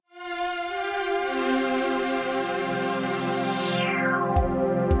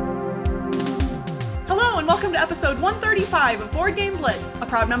135 of Board Game Blitz, a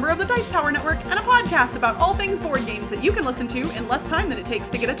proud member of the Dice Tower Network, and a podcast about all things board games that you can listen to in less time than it takes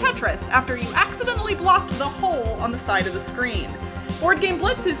to get a Tetris after you accidentally blocked the hole on the side of the screen. Board Game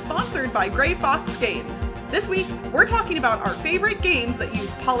Blitz is sponsored by Gray Fox Games. This week, we're talking about our favorite games that use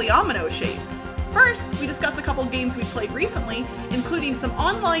polyomino shapes. First, we discuss a couple games we played recently, including some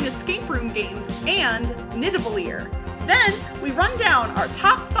online escape room games and Nidavellir. Then, we run down our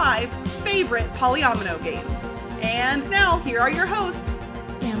top 5 favorite polyomino games. And now, here are your hosts,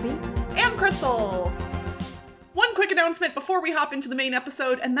 Ambi and Crystal. One quick announcement before we hop into the main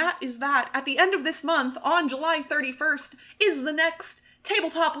episode, and that is that at the end of this month, on July 31st, is the next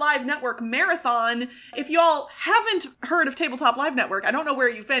Tabletop Live Network Marathon. If y'all haven't heard of Tabletop Live Network, I don't know where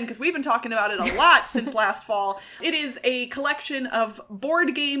you've been because we've been talking about it a lot since last fall. It is a collection of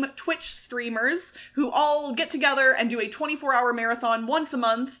board game Twitch streamers who all get together and do a 24-hour marathon once a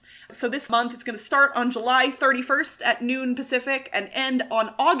month. So this month it's going to start on July 31st at noon Pacific and end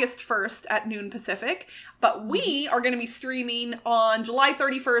on August 1st at noon Pacific. But we are going to be streaming on July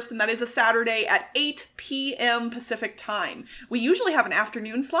 31st, and that is a Saturday at 8 p.m. Pacific time. We usually have an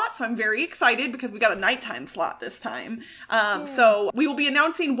afternoon slot, so I'm very excited because we got a nighttime slot this time. So we will be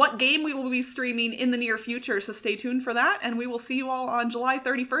announcing what game we will be streaming in the near future, so stay tuned for that, and we will see you all on July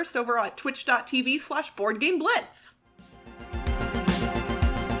 31st over at twitch.tv/BoardGameBlitz.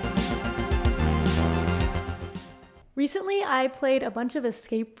 Recently, I played a bunch of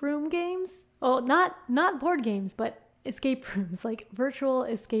escape room games. Well, not board games, but escape rooms, like virtual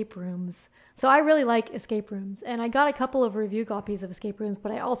escape rooms. So I really like escape rooms, and I got a couple of review copies of escape rooms,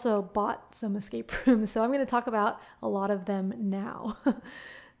 but I also bought some escape rooms, so I'm going to talk about a lot of them now.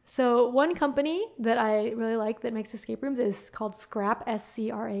 So one company that I really like that makes escape rooms is called Scrap,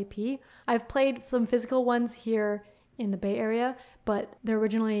 S-C-R-A-P. I've played some physical ones here in the Bay Area, but they're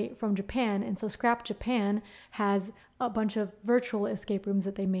originally from Japan, and so Scrap Japan has a bunch of virtual escape rooms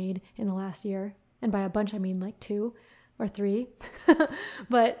that they made in the last year. And by a bunch, I mean like 2 or 3.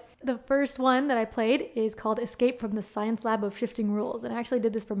 But the first one that I played is called Escape from the Science Lab of Shifting Rules. And I actually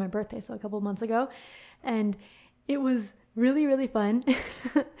did this for my birthday, so a couple months ago. And it was really, really fun.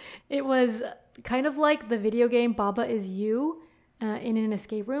 It was kind of like the video game Baba Is You in an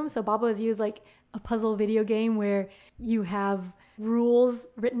escape room. So Baba Is You is like a puzzle video game where you have rules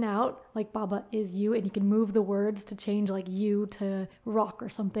written out, like Baba is you, and you can move the words to change like you to rock or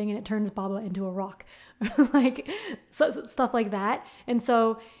something, and it turns Baba into a rock. Like stuff like that. And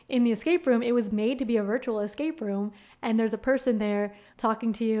so in the escape room, it was made to be a virtual escape room, and there's a person there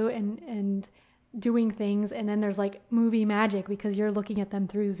talking to you and doing things, and then there's like movie magic because you're looking at them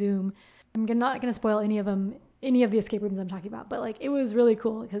through Zoom. I'm not going to spoil any of the escape rooms I'm talking about, but like it was really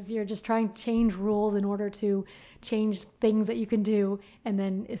cool because you're just trying to change rules in order to change things that you can do and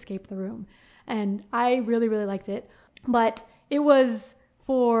then escape the room. And I really, really liked it. But it was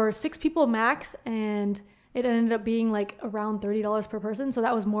for 6 people max, and it ended up being like around $30 per person. So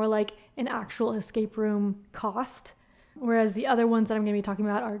that was more like an actual escape room cost, whereas the other ones that I'm going to be talking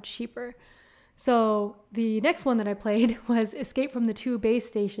about are cheaper. So the next one that I played was Escape from the Two Base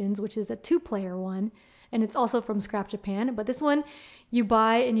Stations, which is a 2-player one. And it's also from Scrap Japan. But this one you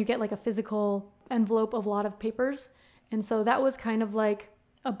buy and you get like a physical envelope of a lot of papers. And so that was kind of like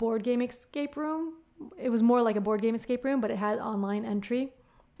a board game escape room. It was more like a board game escape room, but it had online entry.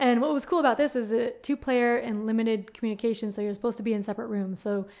 And what was cool about this is a 2-player and limited communication. So you're supposed to be in separate rooms.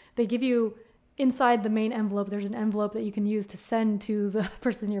 So they give you inside the main envelope, there's an envelope that you can use to send to the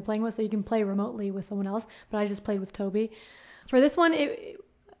person you're playing with. So you can play remotely with someone else. But I just played with Toby. For this one,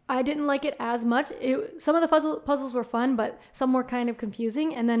 I didn't like it as much. Some of the puzzles were fun, but some were kind of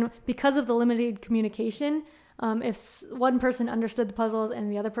confusing. And then because of the limited communication, if one person understood the puzzles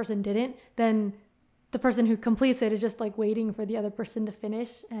and the other person didn't, then the person who completes it is just like waiting for the other person to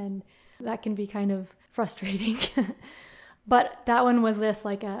finish. And that can be kind of frustrating. But that one was this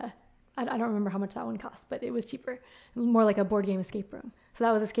like I don't remember how much that one cost, but it was cheaper. More like a board game escape room. So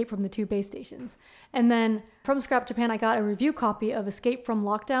that was Escape from the Two Base Stations. And then from Scrap Japan, I got a review copy of Escape from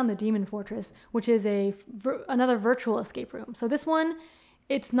Lockdown, the Demon Fortress, which is another virtual escape room. So this one,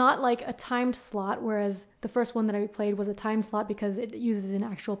 it's not like a timed slot, whereas the first one that I played was a timed slot because it uses an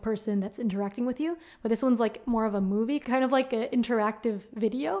actual person that's interacting with you. But this one's like more of a movie, kind of like an interactive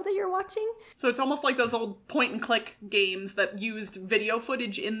video that you're watching. So it's almost like those old point-and-click games that used video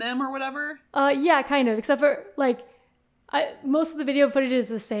footage in them or whatever? Yeah, kind of. Except for, like, Most of the video footage is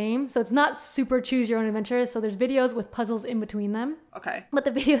the same, so it's not super choose your own adventure. So there's videos with puzzles in between them. Okay. But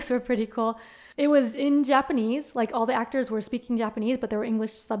the videos were pretty cool. It was in Japanese, like all the actors were speaking Japanese, but there were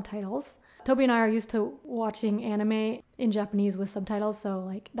English subtitles. Toby and I are used to watching anime in Japanese with subtitles, so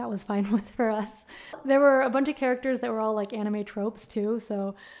like that was fine for us. There were a bunch of characters that were all like anime tropes too,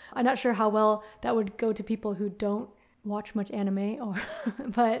 so I'm not sure how well that would go to people who don't watch much anime, or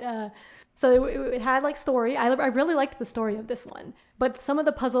but so it had like story. I really liked the story of this one, but some of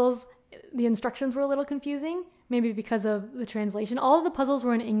the puzzles, the instructions were a little confusing, maybe because of the translation. All of the puzzles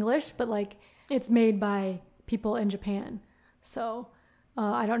were in English, but like it's made by people in Japan, so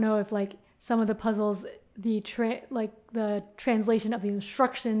I don't know if like some of the puzzles, the translation of the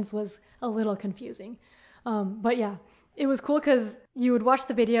instructions was a little confusing. But yeah, it was cool because you would watch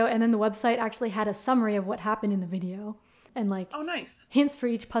the video and then the website actually had a summary of what happened in the video and like Oh, nice. hints for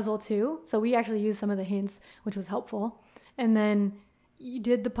each puzzle too. So we actually used some of the hints, which was helpful. And then you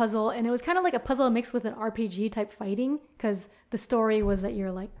did the puzzle, and it was kind of like a puzzle mixed with an RPG type fighting, because the story was that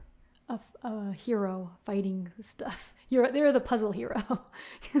you're like a hero fighting stuff. They're the puzzle hero,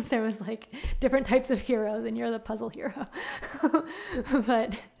 because there was like different types of heroes, and you're the puzzle hero.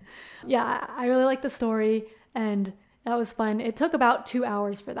 But yeah, I really liked the story, and that was fun. It took about 2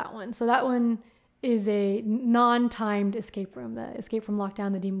 hours for that one. So that one is a non-timed escape room, the Escape from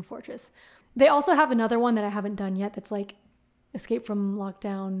Lockdown, the Demon Fortress. They also have another one that I haven't done yet that's like Escape from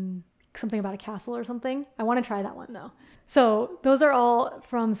Lockdown, something about a castle or something. I want to try that one though. So those are all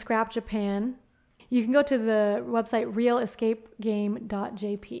from Scrap Japan. You can go to the website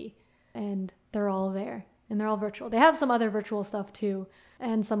realescapegame.jp, and they're all there, and they're all virtual. They have some other virtual stuff too,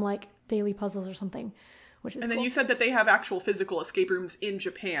 and some like daily puzzles or something, which is And then cool. you said that they have actual physical escape rooms in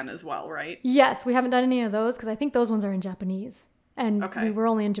Japan as well, right? Yes, we haven't done any of those because I think those ones are in Japanese, and Okay. we were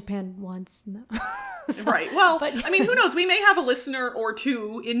only in Japan once. No. So, Right. Well, but, I mean, who knows? We may have a listener or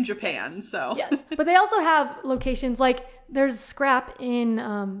two in Japan, so. Yes, but they also have locations like there's Scrap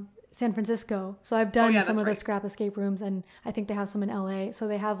in San Francisco. So I've done yeah, some of that's the right. Scrap escape rooms, and I think they have some in LA. So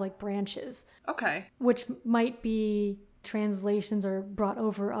they have like branches, Okay. which might be translations or brought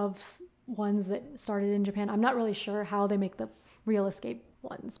over of ones that started in Japan. I'm not really sure how they make the real escape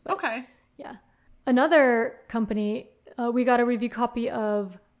ones, but Okay. yeah. Another company, we got a review copy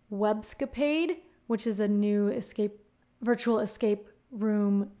of Webscapade, which is a new virtual escape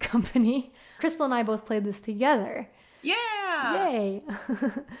room company. Crystal and I both played this together. Yeah. Yay!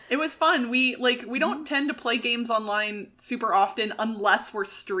 It was fun. We don't tend to play games online super often unless we're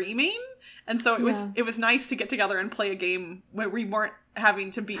streaming. And so it was nice to get together and play a game where we weren't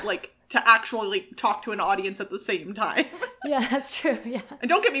having to be like to actually talk to an audience at the same time. Yeah, that's true. Yeah. And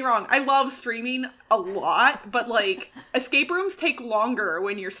don't get me wrong, I love streaming a lot, but like escape rooms take longer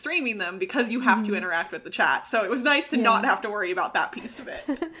when you're streaming them because you have to interact with the chat. So it was nice to not have to worry about that piece of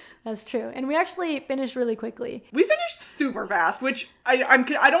it. That's true. And we actually finished really quickly. We finished super fast, which I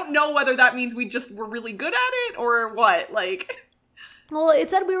don't know whether that means we just were really good at it or what. Like, well, it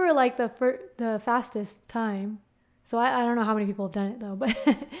said we were like the fastest time. So I don't know how many people have done it though, but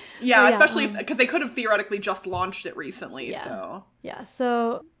yeah, especially because they could have theoretically just launched it recently. Yeah. So yeah.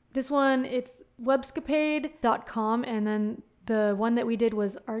 So this one, it's webscapade.com, and then the one that we did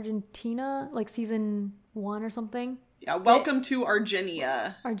was Argentina, like season 1 or something. Yeah, welcome to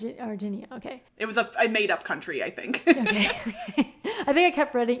Argenia. Argenia, okay. It was a made up country, I think. Okay. I think I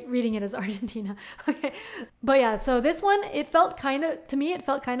kept reading it as Argentina. Okay. But yeah, so this one, it felt kind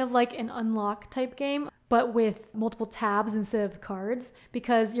of like an unlock type game, but with multiple tabs instead of cards,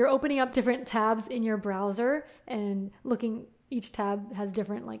 because you're opening up different tabs in your browser and each tab has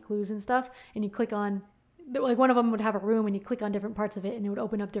different like clues and stuff, and you click on, like one of them would have a room and you click on different parts of it and it would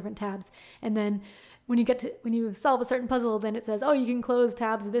open up different tabs. And then when you solve a certain puzzle, then it says, oh, you can close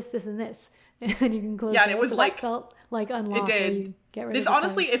tabs of this, this, and this. And then you can close. Yeah, and it was like, that felt like unlock. It did. Where you get rid this of the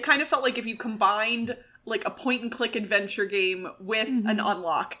honestly, cards. it kind of felt like if you combined like a point and click adventure game with an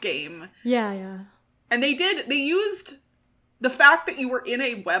unlock game. Yeah, yeah. And they used the fact that you were in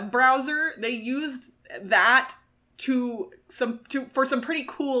a web browser, they used that for some pretty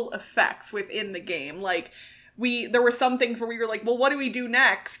cool effects within the game. Like there were some things where we were like, well, what do we do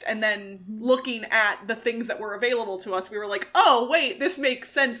next? And then looking at the things that were available to us, we were like, oh, wait, this makes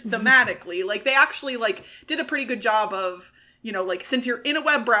sense thematically. Like they actually like did a pretty good job of, you know, like since you're in a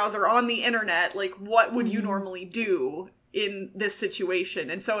web browser on the internet, like what would you normally do in this situation?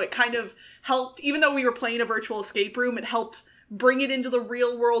 And so it kind of helped, even though we were playing a virtual escape room, it helped bring it into the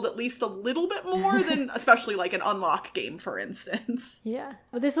real world at least a little bit more than especially like an unlock game, for instance. Yeah.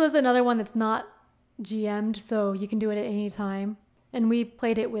 But this was another one that's not GM'd, so you can do it at any time. And we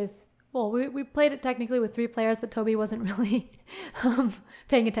played it with Well, we played it technically with 3 players, but Toby wasn't really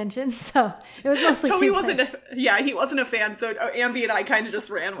paying attention, so it was mostly Toby 2 wasn't players. he wasn't a fan, so Ambi and I kind of just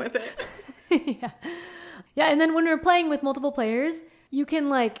ran with it. Yeah. Yeah, and then when we're playing with multiple players, you can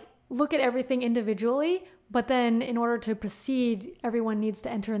like look at everything individually, but then in order to proceed, everyone needs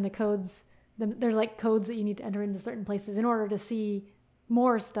to enter in the codes. There's like codes that you need to enter into certain places. In order to see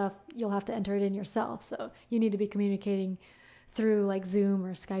more stuff, you'll have to enter it in yourself. So you need to be communicating through like Zoom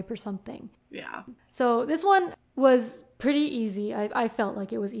or Skype or something. Yeah. So this one was pretty easy. I felt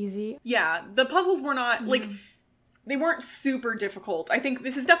like it was easy. Yeah, the puzzles were not, like, they weren't super difficult. I think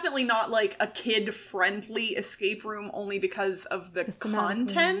this is definitely not, like, a kid-friendly escape room only because of the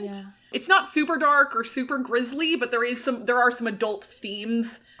content. Yeah. It's not super dark or super grisly, but there are some adult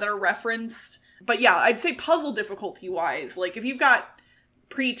themes that are referenced. But yeah, I'd say puzzle difficulty-wise, like, if you've got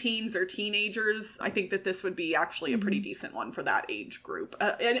preteens or teenagers, I think that this would be actually a pretty decent one for that age group,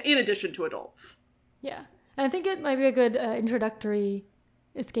 in addition to adults. Yeah. And I think it might be a good introductory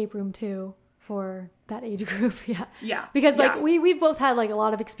escape room too for that age group. Yeah. Yeah. Because like we both had like a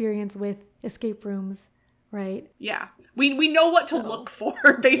lot of experience with escape rooms, right? Yeah. We know what to look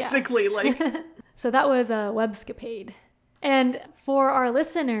for, basically. Yeah. Like. So that was a Webscapade. And for our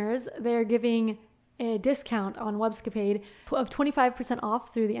listeners, they're giving a discount on Webscapade of 25%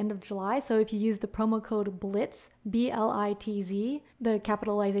 off through the end of July. So if you use the promo code BLITZ, BLITZ, the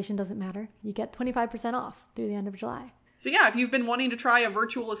capitalization doesn't matter. You get 25% off through the end of July. So yeah, if you've been wanting to try a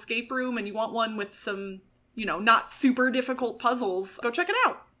virtual escape room and you want one with some, not super difficult puzzles, go check it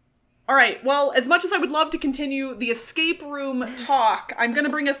out. All right, well, as much as I would love to continue the escape room talk, I'm going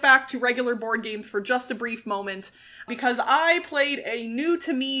to bring us back to regular board games for just a brief moment, because I played a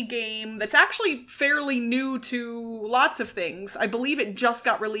new-to-me game that's actually fairly new to lots of things. I believe it just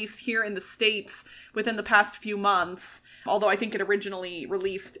got released here in the States within the past few months, although I think it originally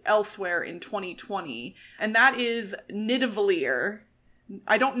released elsewhere in 2020, and that is Nidavellir.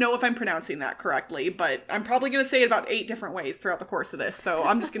 I don't know if I'm pronouncing that correctly, but I'm probably going to say it about 8 different ways throughout the course of this, so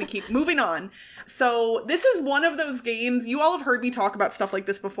I'm just going to keep moving on. So this is one of those games, you all have heard me talk about stuff like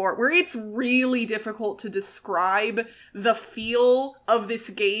this before, where it's really difficult to describe the feel of this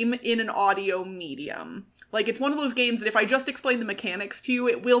game in an audio medium. Like, it's one of those games that if I just explain the mechanics to you,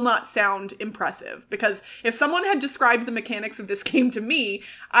 it will not sound impressive. Because if someone had described the mechanics of this game to me,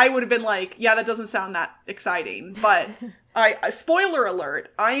 I would have been like, yeah, that doesn't sound that exciting. But spoiler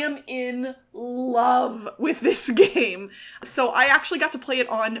alert, I am in love with this game. So I actually got to play it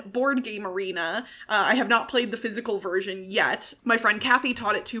on Board Game Arena. I have not played the physical version yet. My friend Kathy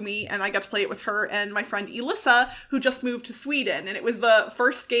taught it to me, and I got to play it with her and my friend Elissa, who just moved to Sweden. And it was the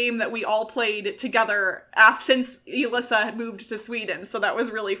first game that we all played together since Elissa had moved to Sweden. So that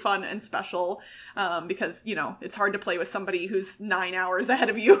was really fun and special, because, it's hard to play with somebody who's 9 hours ahead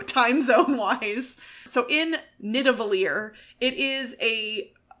of you time zone wise. So in Nidavellir, it is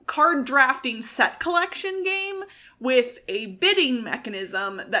a card drafting set collection game with a bidding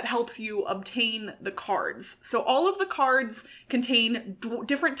mechanism that helps you obtain the cards. So all of the cards contain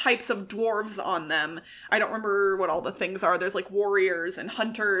different types of dwarves on them. I don't remember what all the things are. There's like warriors and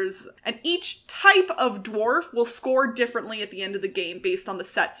hunters, and each type of dwarf will score differently at the end of the game based on the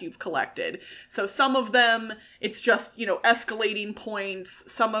sets you've collected. So some of them, it's just, escalating points.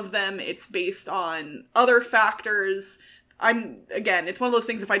 Some of them, it's based on other factors. It's one of those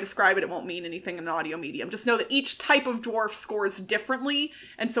things, if I describe it, it won't mean anything in an audio medium. Just know that each type of dwarf scores differently,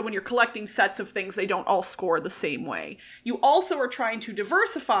 and so when you're collecting sets of things, they don't all score the same way. You also are trying to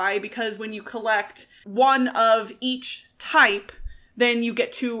diversify, because when you collect one of each type, then you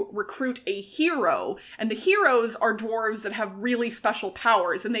get to recruit a hero, and the heroes are dwarves that have really special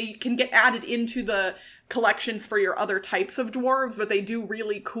powers, and they can get added into the collections for your other types of dwarves, but they do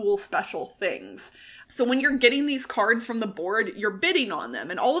really cool special things. So when you're getting these cards from the board, you're bidding on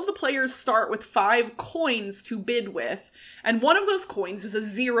them, and all of the players start with 5 coins to bid with, and one of those coins is a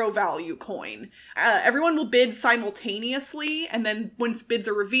 0 value coin. Everyone will bid simultaneously, and then once bids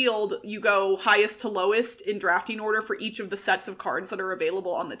are revealed, you go highest to lowest in drafting order for each of the sets of cards that are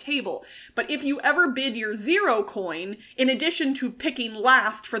available on the table. But if you ever bid your 0 coin, in addition to picking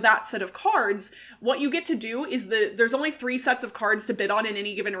last for that set of cards, what you get to do is there's only 3 sets of cards to bid on in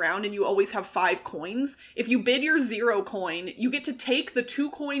any given round, and you always have 5 coins. If you bid your 0 coin, you get to take the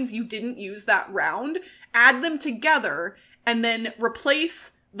 2 coins you didn't use that round, add them together, and then replace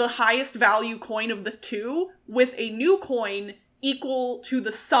the highest value coin of the 2 with a new coin equal to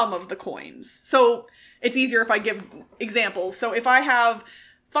the sum of the coins. So it's easier if I give examples. So if I have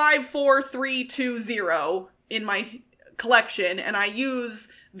 5, 4, 3, 2, 0 in my collection, and I use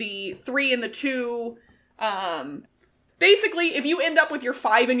the 3 and the 2, basically, if you end up with your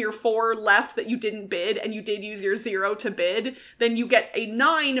 5 and your 4 left that you didn't bid, and you did use your 0 to bid, then you get a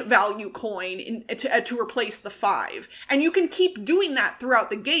 9 value coin to replace the 5. And you can keep doing that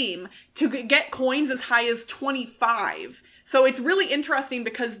throughout the game to get coins as high as 25. So it's really interesting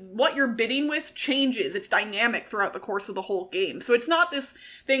because what you're bidding with changes. It's dynamic throughout the course of the whole game. So it's not this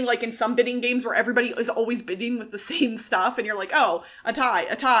thing like in some bidding games where everybody is always bidding with the same stuff and you're like, oh, a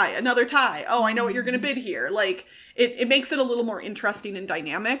tie, another tie. Oh, I know what you're going to bid here. Like, it makes it a little more interesting and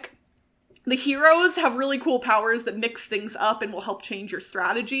dynamic. The heroes have really cool powers that mix things up and will help change your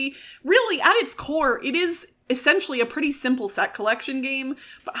strategy. Really, at its core, it is essentially a pretty simple set collection game,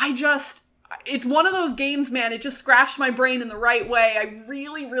 but it's one of those games, man, it just scratched my brain in the right way. I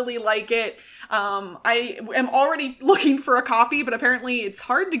really, really like it. I am already looking for a copy, but apparently it's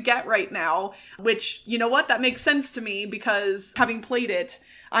hard to get right now, which, you know what, that makes sense to me because having played it,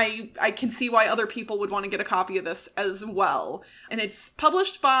 I can see why other people would want to get a copy of this as well. And it's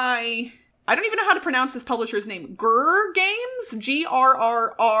published by, I don't even know how to pronounce this publisher's name, Grrr Games?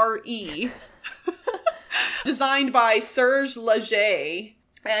 Grrre. Designed by Serge Leger.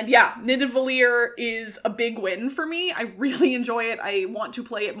 And yeah, Nidavellir is a big win for me. I really enjoy it. I want to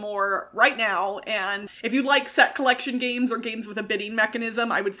play it more right now. And if you like set collection games or games with a bidding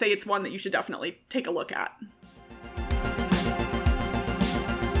mechanism, I would say it's one that you should definitely take a look at.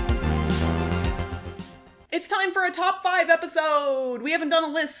 It's time for a top 5 episode. We haven't done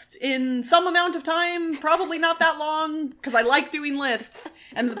a list in some amount of time, probably not that long, because I like doing lists.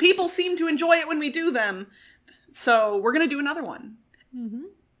 And the people seem to enjoy it when we do them. So we're going to do another one. Mm-hmm.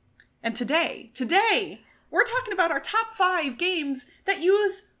 And today, we're talking about our top 5 games that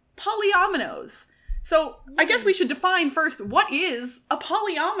use polyominoes. So I guess we should define first, what is a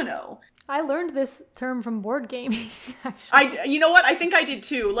polyomino? I learned this term from board gaming, actually. You know what? I think I did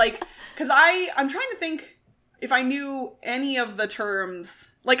too. Like, because I'm trying to think if I knew any of the terms.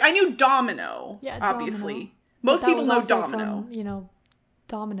 Like, I knew domino, obviously. Domino. Most people know domino. From,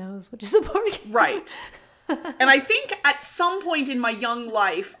 Dominoes, which is a board game. Right. And I think at some point in my young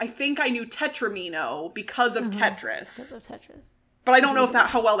life, I think I knew Tetramino because of Tetris. Because of Tetris. But I don't know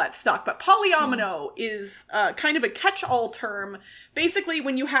how well that stuck. But polyomino is kind of a catch-all term. Basically,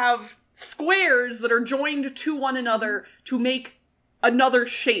 when you have squares that are joined to one another to make another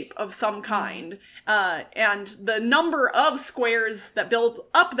shape of some kind. And the number of squares that build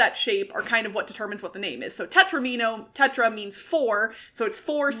up that shape are kind of what determines what the name is. So tetramino, tetra means 4, so it's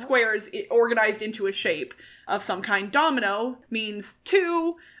 4 squares organized into a shape of some kind. Domino means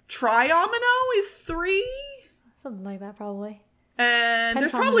 2. Triomino is 3. Something like that, probably. And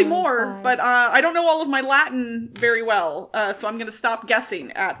there's probably more, but I don't know all of my Latin very well, so I'm going to stop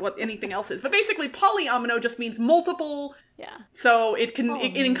guessing at what anything else is. But basically, polyomino just means multiple. Yeah. So it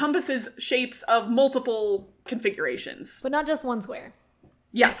encompasses shapes of multiple configurations. But not just one square.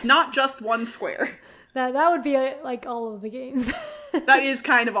 Yes, not just one square. That would be like all of the games. That is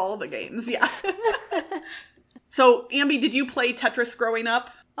kind of all of the games, yeah. So, Ambi, did you play Tetris growing up?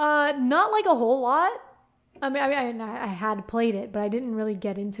 Not like a whole lot. I mean, I had played it, but I didn't really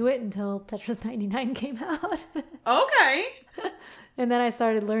get into it until Tetris 99 came out. Okay. And then I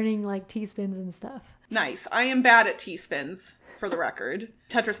started learning, like, T-spins and stuff. Nice. I am bad at T-spins, for the record.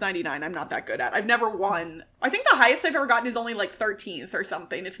 Tetris 99, I'm not that good at. I've never won. I think the highest I've ever gotten is only, like, 13th or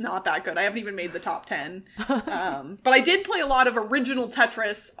something. It's not that good. I haven't even made the top 10. But I did play a lot of original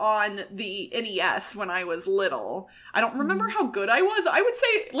Tetris on the NES when I was little. I don't remember how good I was. I would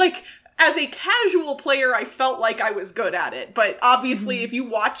say, like, as a casual player, I felt like I was good at it. But obviously, if you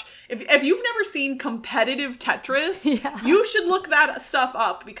watch, if you've never seen competitive Tetris, you should look that stuff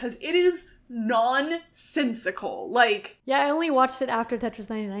up because it is nonsensical. Like, yeah, I only watched it after Tetris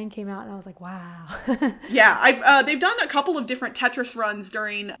 99 came out, and I was like, wow. Yeah, they've done a couple of different Tetris runs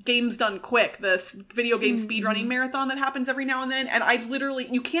during Games Done Quick, this video game speedrunning marathon that happens every now and then, and I literally,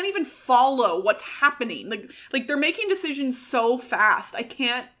 you can't even follow what's happening. Like they're making decisions so fast, I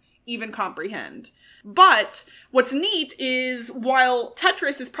can't even comprehend. But what's neat is while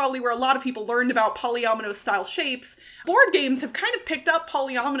Tetris is probably where a lot of people learned about polyomino style shapes, board games have kind of picked up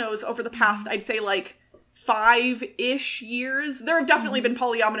polyominoes over the past, I'd say, like 5-ish years. There have definitely been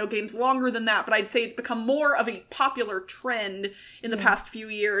polyomino games longer than that, but I'd say it's become more of a popular trend in the past few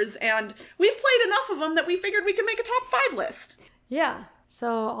years, and we've played enough of them that we figured we could make a top 5 list. Yeah, so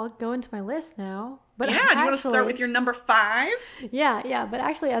I'll go into my list now. But do you want to start with your number 5? Yeah, but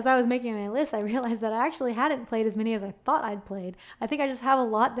actually, as I was making my list, I realized that I actually hadn't played as many as I thought I'd played. I think I just have a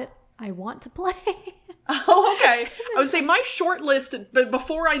lot that I want to play. Oh, okay. I would say my short list, but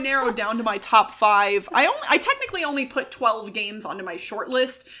before I narrowed down to my top 5, I technically only put 12 games onto my short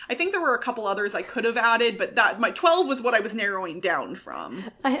list. I think there were a couple others I could have added, but my 12 was what I was narrowing down from.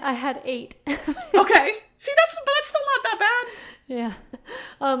 I had 8. Okay. See, that's still not that bad. Yeah.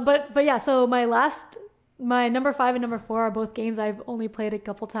 But yeah, so my number 5 and number 4 are both games I've only played a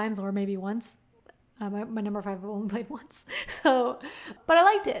couple times or maybe once. My number 5 I've only played once. So, but I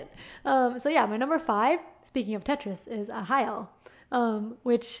liked it. So yeah, my number 5, speaking of Tetris, is Ahile,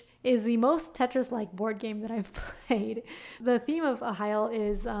 which is the most Tetris-like board game that I've played. The theme of Ahile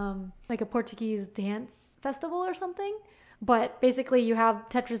is like a Portuguese dance festival or something. But basically you have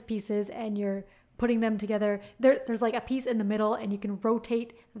Tetris pieces and you're putting them together. There's like a piece in the middle and you can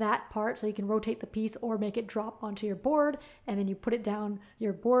rotate that part. So you can rotate the piece or make it drop onto your board, and then you put it down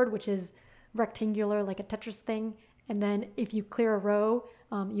your board, which is rectangular like a Tetris thing. And then if you clear a row,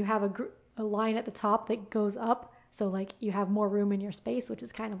 you have a line at the top that goes up. So like you have more room in your space, which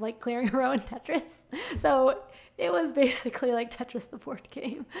is kind of like clearing a row in Tetris. So it was basically like Tetris the board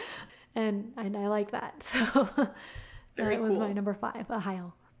game. And I like that. So Very that was cool. my number 5,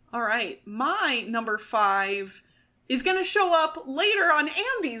 Ahile. All right. My number 5 is going to show up later on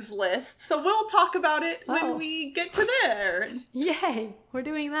Ambi's list, so we'll talk about it when we get to there. Yay, we're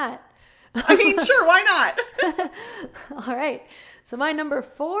doing that. I mean, sure, why not? All right. So my number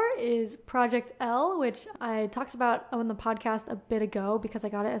 4 is Project L, which I talked about on the podcast a bit ago because I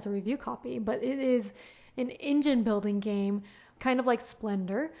got it as a review copy, but it is an engine building game, kind of like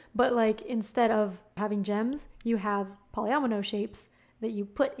Splendor, but like instead of having gems, you have polyomino shapes that you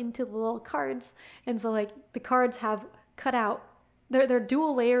put into the little cards. And so like the cards have cut out, they're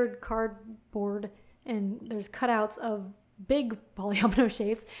dual layered cardboard, and there's cutouts of big polyomino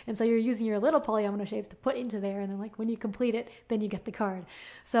shapes, and so you're using your little polyomino shapes to put into there, and then like when you complete it, then you get the card.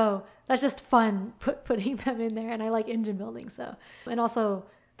 So that's just fun putting them in there, and I like engine building, so. And also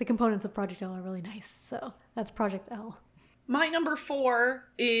the components of Project L are really nice, so that's Project L. My number 4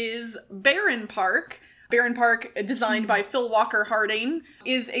 is Baron Park. Baron Park, designed by Phil Walker Harding,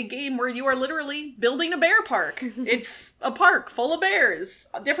 is a game where you are literally building a bear park. It's a park full of bears,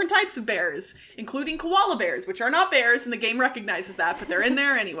 different types of bears, including koala bears, which are not bears, and the game recognizes that, but they're in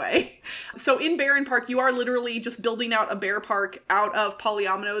there anyway. So in Baron Park, you are literally just building out a bear park out of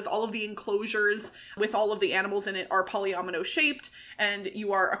polyominoes. All of the enclosures with all of the animals in it are polyomino shaped, and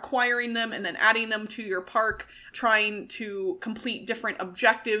you are acquiring them and then adding them to your park, trying to complete different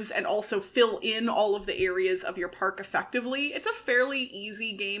objectives and also fill in all of the areas of your park effectively. It's a fairly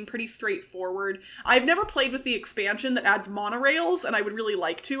easy game, pretty straightforward. I've never played with the expansion that adds monorails, and I would really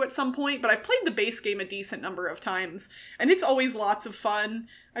like to at some point, but I've played the base game a decent number of times, and it's always lots of fun.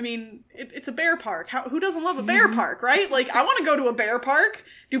 I mean, it's a bear park. Who doesn't love a bear park, right? Like, I want to go to a bear park.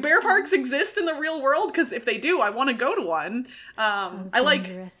 Do bear parks exist in the real world? Because if they do, I want to go to one. I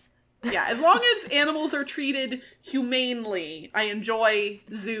like... Yeah, as long as animals are treated humanely, I enjoy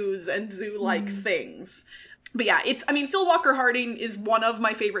zoos and zoo-like things. But yeah, Phil Walker Harding is one of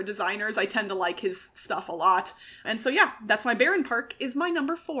my favorite designers. I tend to like his stuff a lot. And so yeah, that's why Baron Park is my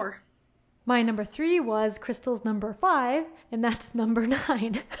number 4. My number 3 was Crystal's number 5, and that's number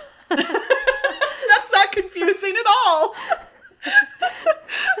 9. That's not confusing at all.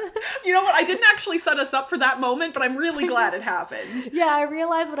 You know what? I didn't actually set us up for that moment, but I'm really glad it happened. Yeah, I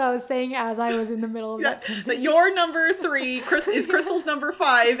realized what I was saying as I was in the middle of that sentence. That your number 3 is Crystal's number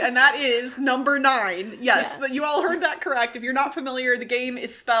 5, and that is number 9. Yes, yeah. You all heard that correct. If you're not familiar, the game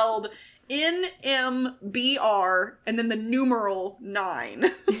is spelled NMBR and then the numeral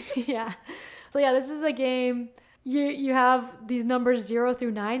 9. Yeah. So yeah, this is a game. You have these numbers 0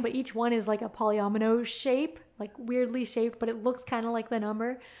 through 9, but each one is like a polyomino shape, like weirdly shaped, but it looks kind of like the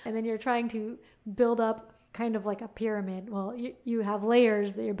number. And then you're trying to build up kind of like a pyramid. Well, you have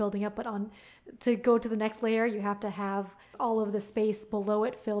layers that you're building up, but to go to the next layer, you have to have all of the space below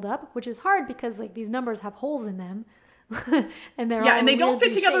it filled up, which is hard because like these numbers have holes in them. And they don't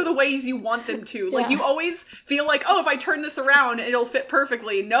fit together shaped. The ways you want them to. Like you always feel like, oh, if I turn this around, it'll fit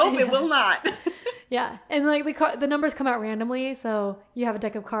perfectly. Nope, it will not. Yeah, and like the numbers come out randomly, so you have a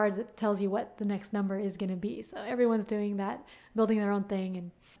deck of cards that tells you what the next number is going to be. So everyone's doing that, building their own thing, and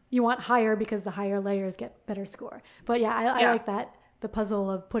you want higher because the higher layers get better score. But yeah, I like that, the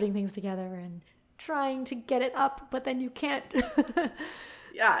puzzle of putting things together and trying to get it up, but then you can't.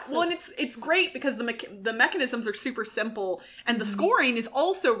 Yeah, well, and it's great because the mechanisms are super simple, and the scoring is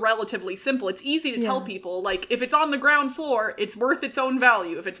also relatively simple. It's easy to tell people, like, if it's on the ground floor, it's worth its own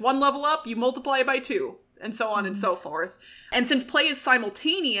value. If it's one level up, you multiply it by 2, and so on and so forth. And since play is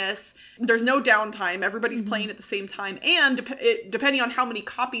simultaneous, there's no downtime. Everybody's playing at the same time. And depending on how many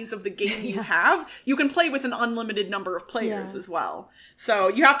copies of the game you have, you can play with an unlimited number of players as well. So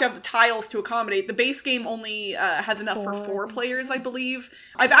you have to have the tiles to accommodate. The base game only has enough for 4 players, I believe.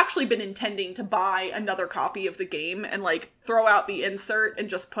 I've actually been intending to buy another copy of the game and like throw out the insert and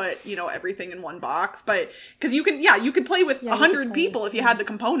just put, you know, everything in one box. But because you can play with 100 people if you had the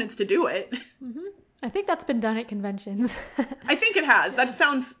components to do it. I think that's been done at conventions. I think it has. That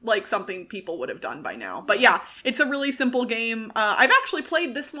sounds like something people would have done by now. But yeah, it's a really simple game. I've actually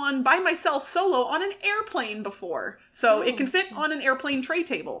played this one by myself solo on an airplane before. So it can fit on an airplane tray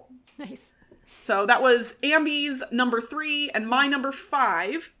table. Nice. So that was Ambi's number 3 and my number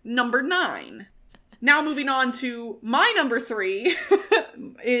 5, number 9. Now moving on to my number 3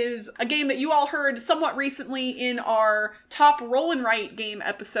 is a game that you all heard somewhat recently in our top roll and write game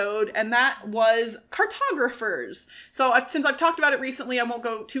episode, and that was Cartographers. So since I've talked about it recently, I won't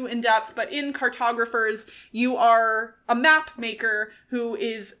go too in depth, but in Cartographers, you are a map maker who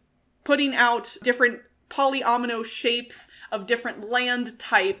is putting out different polyomino shapes of different land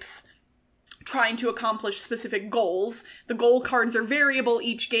types, trying to accomplish specific goals. The goal cards are variable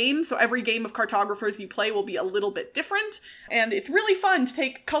each game, so every game of Cartographers you play will be a little bit different, and it's really fun to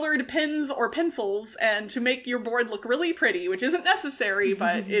take colored pens or pencils and to make your board look really pretty, which isn't necessary,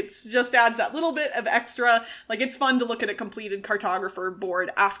 but it just adds that little bit of extra. Like, it's fun to look at a completed cartographer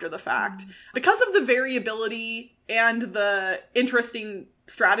board after the fact. Because of the variability and the interesting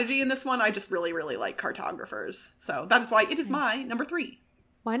strategy in this one, I just really, really like Cartographers. So that is why it is my number 3.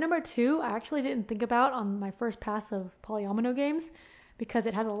 My number 2, I actually didn't think about on my first pass of polyomino games because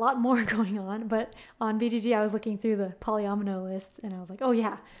it has a lot more going on. But on BGG, I was looking through the polyomino list and I was like, oh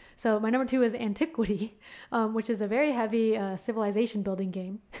yeah. So my number 2 is Antiquity, which is a very heavy civilization building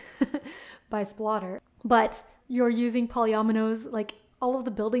game by Splotter. But you're using polyominoes, like all of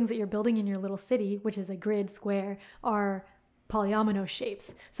the buildings that you're building in your little city, which is a grid square, are polyomino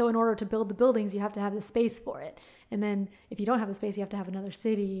shapes. So in order to build the buildings, you have to have the space for it. And then if you don't have the space, you have to have another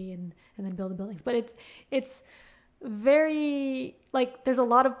city and then build the buildings. But it's very, like, there's a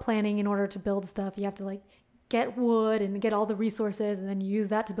lot of planning in order to build stuff. You have to, like, get wood and get all the resources, and then you use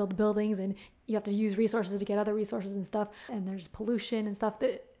that to build the buildings, and you have to use resources to get other resources and stuff. And there's pollution and stuff.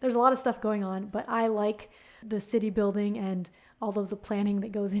 There's a lot of stuff going on, but I like the city building and all of the planning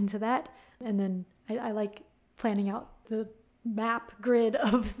that goes into that. And then I like planning out the map grid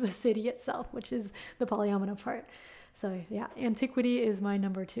of the city itself, which is the polyomino part. So yeah, Antiquity is my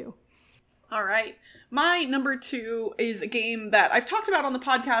number 2. All right. My number 2 is a game that I've talked about on the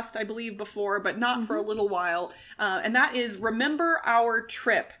podcast, I believe, before, but not for a little while. And that is Remember Our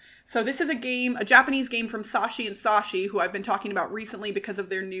Trip. So this is a Japanese game from Sashi and Sashi, who I've been talking about recently because of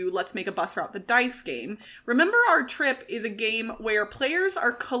their new Let's Make a Bus Route the Dice game. Remember Our Trip is a game where players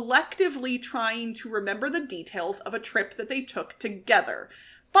are collectively trying to remember the details of a trip that they took together.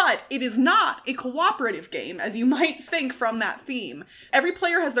 But it is not a cooperative game, as you might think from that theme. Every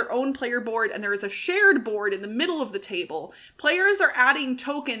player has their own player board, and there is a shared board in the middle of the table. Players are adding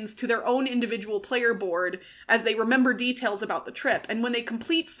tokens to their own individual player board as they remember details about the trip. And when they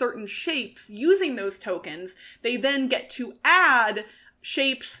complete certain shapes using those tokens, they then get to add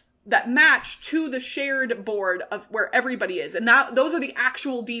shapes that match to the shared board of where everybody is. And those are the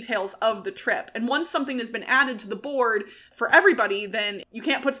actual details of the trip. And once something has been added to the board for everybody, then you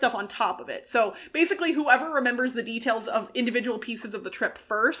can't put stuff on top of it. So basically, whoever remembers the details of individual pieces of the trip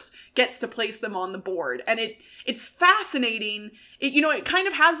first gets to place them on the board. And it's fascinating. It kind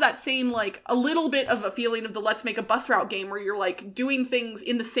of has that same, like, a little bit of a feeling of the Let's Make a Bus Route game where you're, like, doing things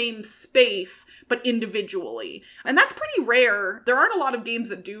in the same space but individually. And that's pretty rare. There aren't a lot of games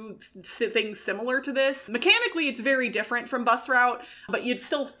that do things similar to this. Mechanically, it's very different from Bus Route, but it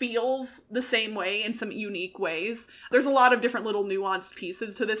still feels the same way in some unique ways. There's a lot of different little nuanced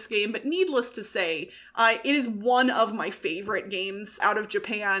pieces to this game, but needless to say, it is one of my favorite games out of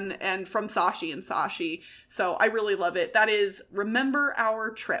Japan and from Sashi and Sashi. So I really love it. That is Remember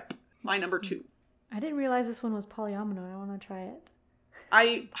Our Trip, my number 2. I didn't realize this one was polyomino. I want to try it.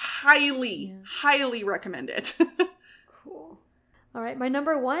 I highly recommend it. Cool. All right, my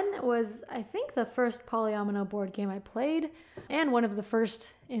number 1 was, I think, the first polyomino board game I played, and one of the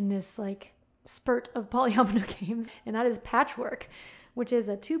first in this, like, spurt of polyomino games, and that is Patchwork, which is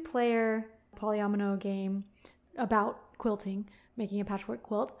a 2-player polyomino game about quilting, making a patchwork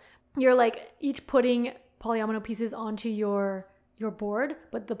quilt. You're, like, each putting polyomino pieces onto your board,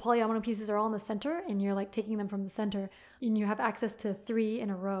 but the polyomino pieces are all in the center, and you're, like, taking them from the center, and you have access to 3 in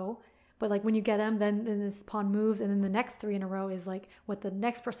a row, But like when you get them, then this pawn moves, and then the next 3 in a row is like what the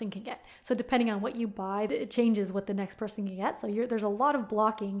next person can get. So depending on what you buy, it changes what the next person can get. So there's a lot of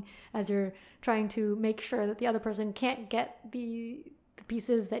blocking as you're trying to make sure that the other person can't get the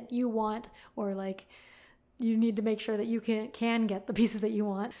pieces that you want, or like you need to make sure that you can get the pieces that you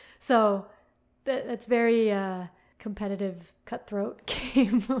want. So that's very competitive, cutthroat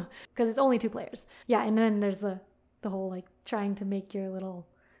game because it's only 2 players. Yeah, and then there's the whole like trying to make your little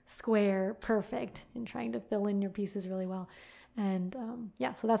square perfect and trying to fill in your pieces really well. And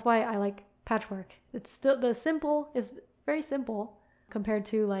yeah, so that's why I like Patchwork. It's still is very simple compared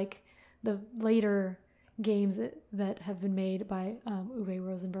to like the later games that have been made by Uwe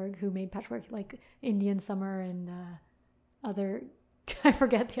Rosenberg, who made Patchwork, like Indian Summer and other I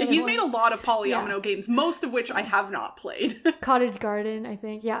forget the other He's one. made a lot of Polyomino games, most of which I have not played. Cottage Garden, I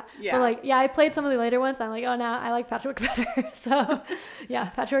think. Yeah. Yeah. But like, yeah, I played some of the later ones. I'm like, oh, now I like Patchwork better. So yeah,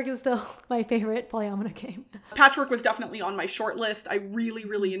 Patchwork is still my favorite Polyomino game. Patchwork was definitely on my short list. I really,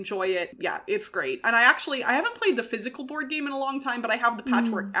 really enjoy it. Yeah, it's great. And I haven't played the physical board game in a long time, but I have the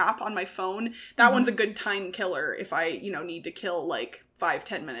Patchwork app on my phone. That one's a good time killer if I, need to kill like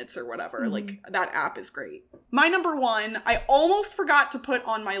 5-10 minutes or whatever. Like, that app is great. My number 1, I almost forgot to put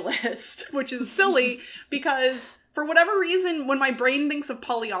on my list, which is silly because for whatever reason, when my brain thinks of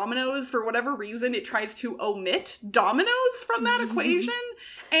polyominoes, for whatever reason, it tries to omit dominoes from that equation.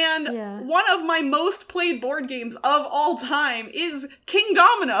 And one of my most played board games of all time is King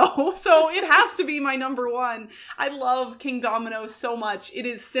Domino. So it has to be my number 1. I love King Domino so much. It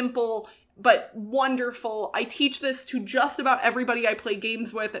is simple but wonderful. I teach this to just about everybody I play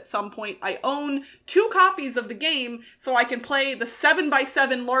games with at some point. I own 2 copies of the game, so I can play the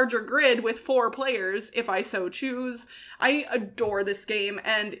 7x7 larger grid with 4 players if I so choose. I adore this game,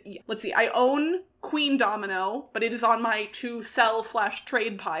 and let's see, I own Queen Domino, but it is on my to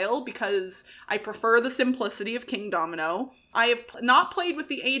sell/trade pile because I prefer the simplicity of King Domino. I have not played with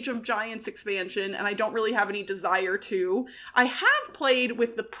the Age of Giants expansion, and I don't really have any desire to. I have played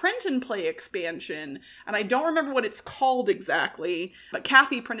with the Print and Play expansion, and I don't remember what it's called exactly, but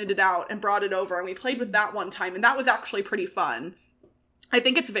Kathy printed it out and brought it over, and we played with that one time, and that was actually pretty fun. I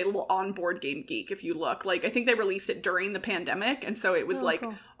think it's available on Board Game Geek if you look. Like, I think they released it during the pandemic, and so it was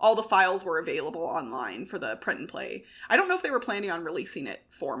cool. All the files were available online for the print and play. I don't know if they were planning on releasing it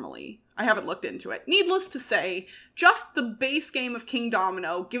formally. I haven't looked into it. Needless to say, just the base game of King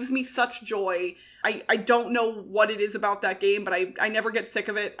Domino gives me such joy. I don't know what it is about that game, but I never get sick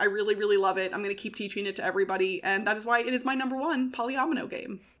of it. I really, really love it. I'm going to keep teaching it to everybody, and that is why it is my number 1 Polyomino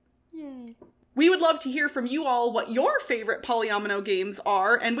game. Yay. We would love to hear from you all what your favorite Polyomino games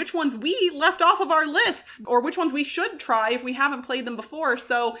are and which ones we left off of our lists or which ones we should try if we haven't played them before.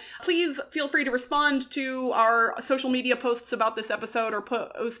 So please feel free to respond to our social media posts about this episode or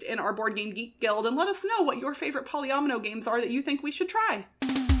post in our Board Game Geek Guild and let us know what your favorite Polyomino games are that you think we should try.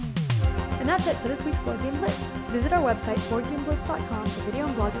 And that's it for this week's Board Game Blitz. Visit our website, boardgameblitz.com, for video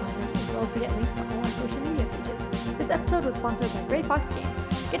and blog content, as well as to get links to all our social media pages. This episode was sponsored by Grey Fox Games.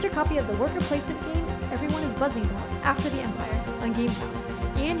 Get your copy of the worker placement game everyone is buzzing about, After the Empire, on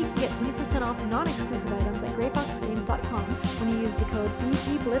GameFound. And you can get 20% off non-exclusive items at greyfoxgames.com when you use the code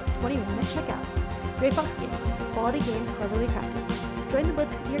BGBLITZ21 at checkout. Grey Fox Games, quality games cleverly crafted. Join the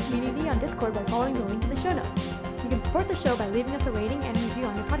Blitzketeer community on Discord by following the link in the show notes. You can support the show by leaving us a rating and review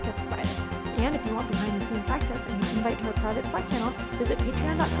on your podcast provider. And if you want behind-the-scenes access and an invite to our private Slack channel, visit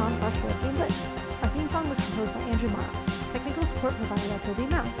patreon.com/boardgameblitz. Our theme song was composed by Andrew Morrow. Technical support provided by Toby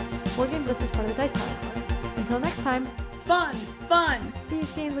Mount. Board Game Blitz is part of the Dice Tower Network. Until next time. Fun, fun.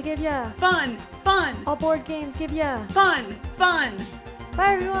 These games will give ya. Fun, fun. All board games give ya. Fun, fun.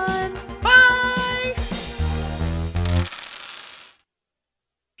 Bye, everyone. Bye.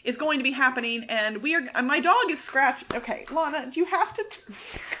 Is going to be happening, and my dog is scratching. Okay, Lana, do you have to?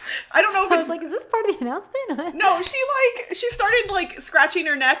 I don't know if I was like, is this part of the announcement? No, she started scratching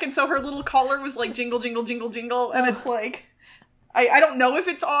her neck, and so her little collar was like jingle, jingle, jingle, jingle, and it's like, I don't know if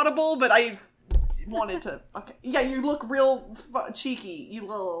it's audible, but I wanted to. Okay, yeah, you look real cheeky, you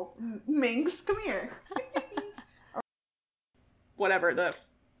little minx. Come here. Whatever the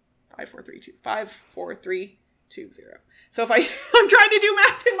 54320. So if I'm trying to do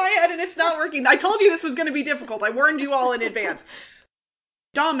math in my head and it's not working. I told you this was going to be difficult. I warned you all in advance.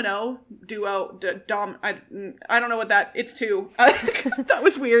 Domino, duo, I don't know what that, it's 2. That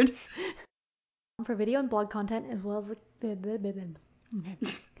was weird. For video and blog content as well as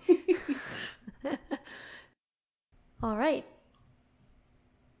All right.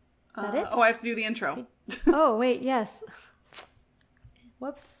 Is that it? Oh, I have to do the intro. Oh, wait, yes.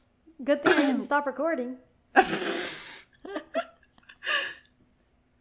 Whoops. Good thing I didn't stop recording.